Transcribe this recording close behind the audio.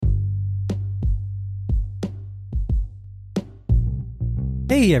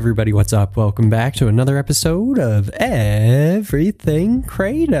Hey everybody, what's up? Welcome back to another episode of Everything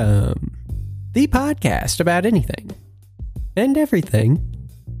Kratom, the podcast about anything and everything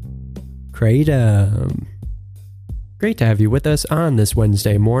Kratom. Great to have you with us on this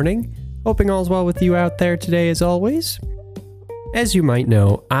Wednesday morning. Hoping all's well with you out there today as always. As you might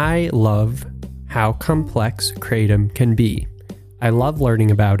know, I love how complex Kratom can be. I love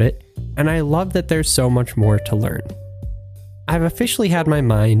learning about it, and I love that there's so much more to learn. I've officially had my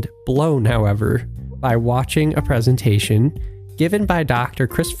mind blown, however, by watching a presentation given by Dr.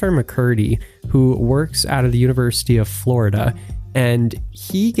 Christopher McCurdy, who works out of the University of Florida, and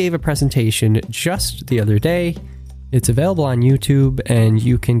he gave a presentation just the other day. It's available on YouTube, and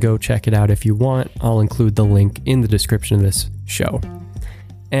you can go check it out if you want. I'll include the link in the description of this show.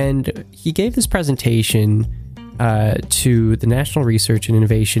 And he gave this presentation to the National Research and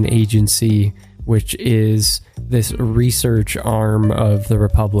Innovation Agency, which is this research arm of the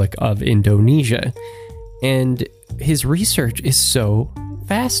Republic of Indonesia. And his research is so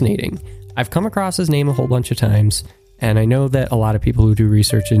fascinating. I've come across his name a whole bunch of times, and I know that a lot of people who do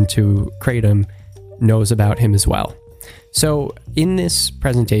research into Kratom knows about him as well. So in this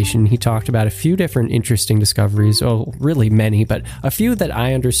presentation, he talked about a few different interesting discoveries, really many, but a few that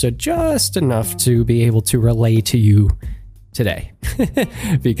I understood just enough to be able to relay to you today,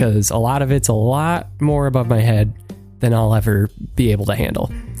 because a lot of it's a lot more above my head than I'll ever be able to handle.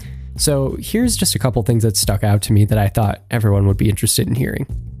 So here's just a couple things that stuck out to me that I thought everyone would be interested in hearing.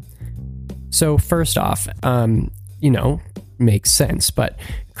 So first off, makes sense, but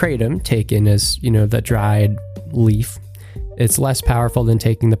Kratom taken as, the dried leaf, it's less powerful than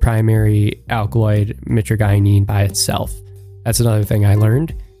taking the primary alkaloid mitragynine by itself. That's another thing I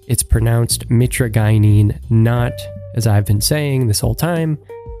learned. It's pronounced mitragynine, not, as I've been saying this whole time,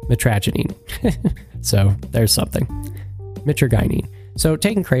 mitragynine. So there's something. Mitragynine. So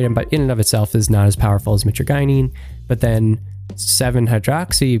taking Kratom, but in and of itself is not as powerful as mitragynine, but then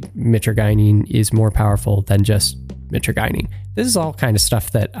 7-hydroxymitragynine is more powerful than just mitragynine. This is all kind of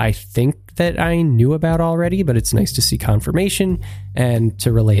stuff that I think that I knew about already, but it's nice to see confirmation and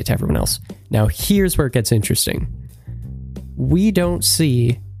to relay it to everyone else. Now, here's where it gets interesting. We don't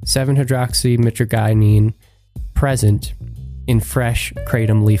see 7-hydroxymitragynine present in fresh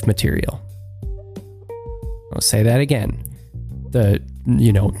Kratom leaf material. I'll say that again.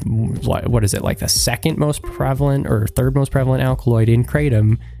 What is it, like the second most prevalent or third most prevalent alkaloid in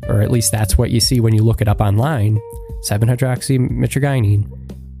Kratom, or at least that's what you see when you look it up online, 7-hydroxymitragynine,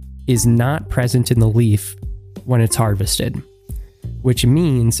 is not present in the leaf when it's harvested, which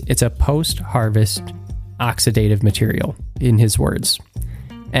means it's a post-harvest oxidative material, in his words.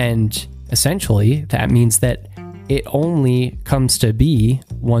 And essentially, that means that it only comes to be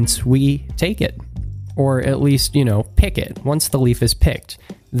once we take it, or at least, pick it. Once the leaf is picked,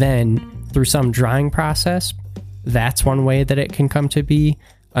 then through some drying process, that's one way that it can come to be.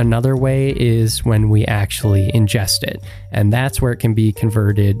 Another way is when we actually ingest it, and that's where it can be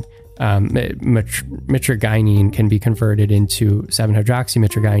converted. Mitragynine can be converted into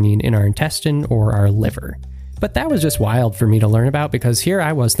 7-hydroxymitragynine in our intestine or our liver. But that was just wild for me to learn about, because here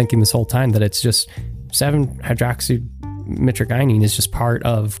I was thinking this whole time that it's just 7-hydroxymitragynine is just part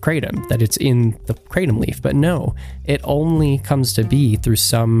of Kratom, that it's in the Kratom leaf. But no, it only comes to be through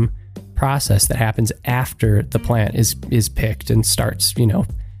some process that happens after the plant is picked and starts,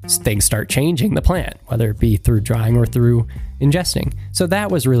 things start changing the plant, whether it be through drying or through ingesting. So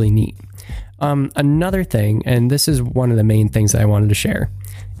that was really neat. Another thing, and this is one of the main things that I wanted to share,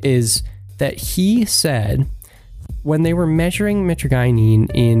 is that he said when they were measuring mitragynine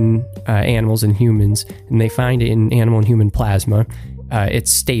in animals and humans, and they find it in animal and human plasma,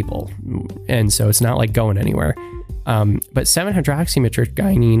 it's stable, and so it's not like going anywhere. But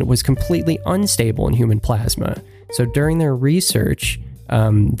 7-hydroxymitragynine was completely unstable in human plasma. So during their research,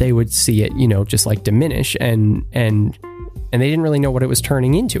 they would see it, just like diminish, and they didn't really know what it was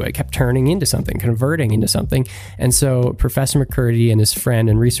turning into. It kept turning into something, converting into something. And so Professor McCurdy and his friend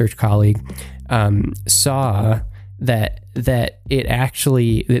and research colleague saw that it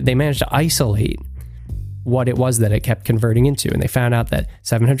actually, they managed to isolate what it was that it kept converting into. And they found out that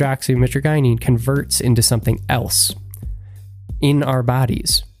 7-hydroxymitragynine converts into something else in our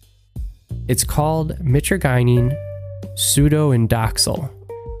bodies. It's called mitragynine pseudoindoxyl,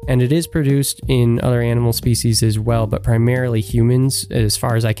 and it is produced in other animal species as well, but primarily humans, as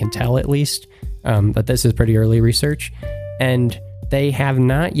far as I can tell at least. But this is pretty early research, and they have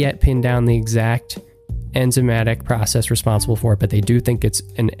not yet pinned down the exact enzymatic process responsible for it, but they do think it's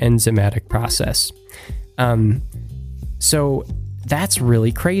an enzymatic process. So that's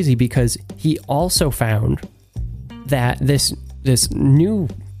really crazy, because he also found that this this new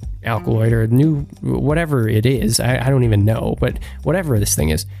alkaloid or new whatever it is, I don't even know, but whatever this thing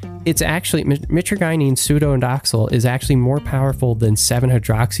is, it's actually mitragynine pseudoindoxil is actually more powerful than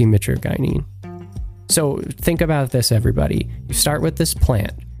 7-hydroxymitragynine. So think about this, everybody. You start with this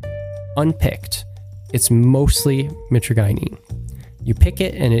plant, unpicked. It's mostly mitragynine. You pick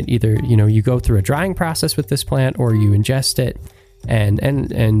it, and it either, you go through a drying process with this plant, or you ingest it, and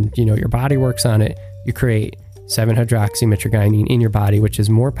your body works on it. You create 7-hydroxymitragynine in your body, which is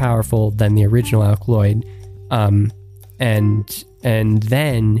more powerful than the original alkaloid. And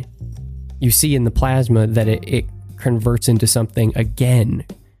then you see in the plasma that it converts into something again,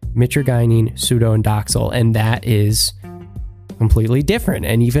 mitragynine pseudoindoxil, and that is completely different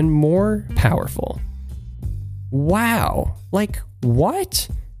and even more powerful. Wow. Like, what?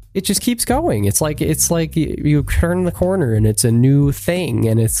 It just keeps going. It's like you turn the corner and it's a new thing,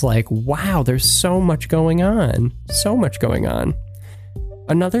 and it's like, wow, there's so much going on. So much going on.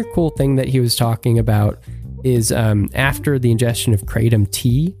 Another cool thing that he was talking about is after the ingestion of Kratom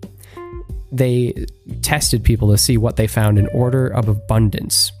tea, they tested people to see what they found in order of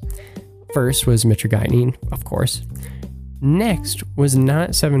abundance. First was mitragynine, of course. Next was not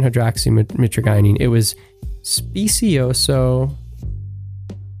 7-hydroxymitragynine. It was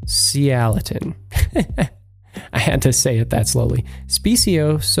speciososialatin. I had to say it that slowly.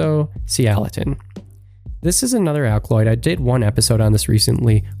 Speciososialatin. This is another alkaloid. I did one episode on this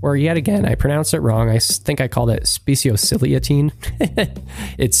recently where, yet again, I pronounced it wrong. I think I called it speciosiliatine.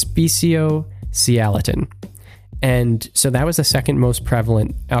 It's speciosialatin. And so that was the second most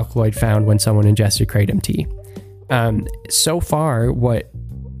prevalent alkaloid found when someone ingested Kratom tea. So far, what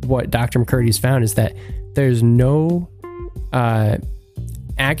Dr. McCurdy's found is that there's no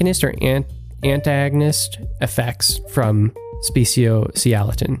agonist or antagonist effects from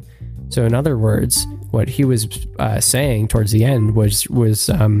speciosialatin. So in other words, what he was saying towards the end was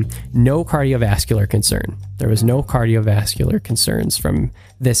no cardiovascular concern. There was no cardiovascular concerns from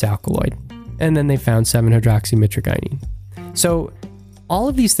this alkaloid. And then they found 7-hydroxymitragynine. So all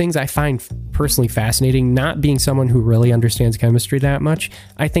of these things I find personally fascinating, not being someone who really understands chemistry that much.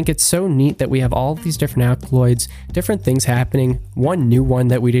 I think it's so neat that we have all of these different alkaloids, different things happening, one new one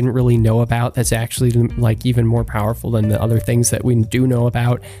that we didn't really know about that's actually like even more powerful than the other things that we do know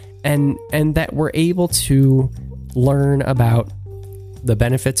about, and that we're able to learn about the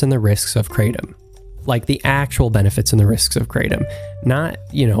benefits and the risks of Kratom. Like the actual benefits and the risks of Kratom. Not,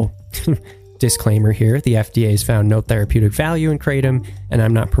 disclaimer here, the FDA has found no therapeutic value in Kratom, and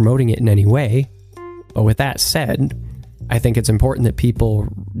I'm not promoting it in any way. But with that said, I think it's important that people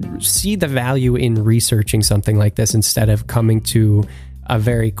see the value in researching something like this instead of coming to a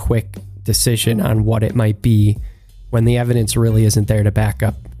very quick decision on what it might be when the evidence really isn't there to back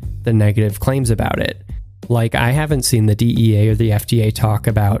up the negative claims about it. Like, I haven't seen the DEA or the FDA talk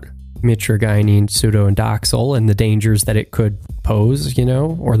about mitragynine pseudoindoxil and the dangers that it could pose,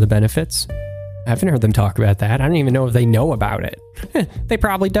 or the benefits. I haven't heard them talk about that. I don't even know if they know about it. They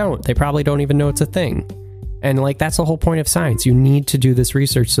probably don't. They probably don't even know it's a thing. And that's the whole point of science. You need to do this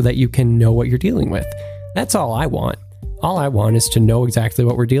research so that you can know what you're dealing with. That's all I want. All I want is to know exactly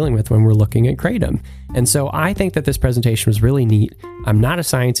what we're dealing with when we're looking at Kratom. And so I think that this presentation was really neat. I'm not a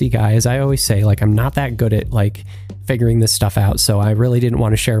sciencey guy, as I always say. I'm not that good at figuring this stuff out. So I really didn't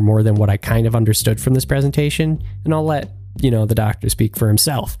want to share more than what I kind of understood from this presentation. And I'll let the doctor speak for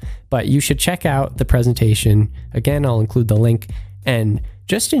himself. But you should check out the presentation. Again, I'll include the link, and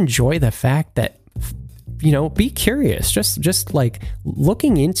just enjoy the fact that, be curious. Just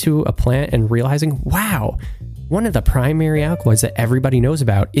looking into a plant and realizing, wow, one of the primary alkaloids that everybody knows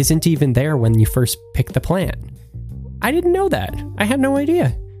about isn't even there when you first pick the plant. I didn't know that. I had no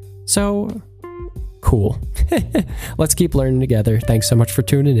idea. So cool. Let's keep learning together. Thanks so much for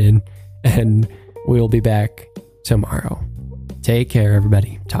tuning in, and we'll be back tomorrow. Take care,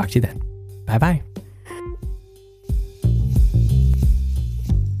 everybody. Talk to you then. Bye-bye.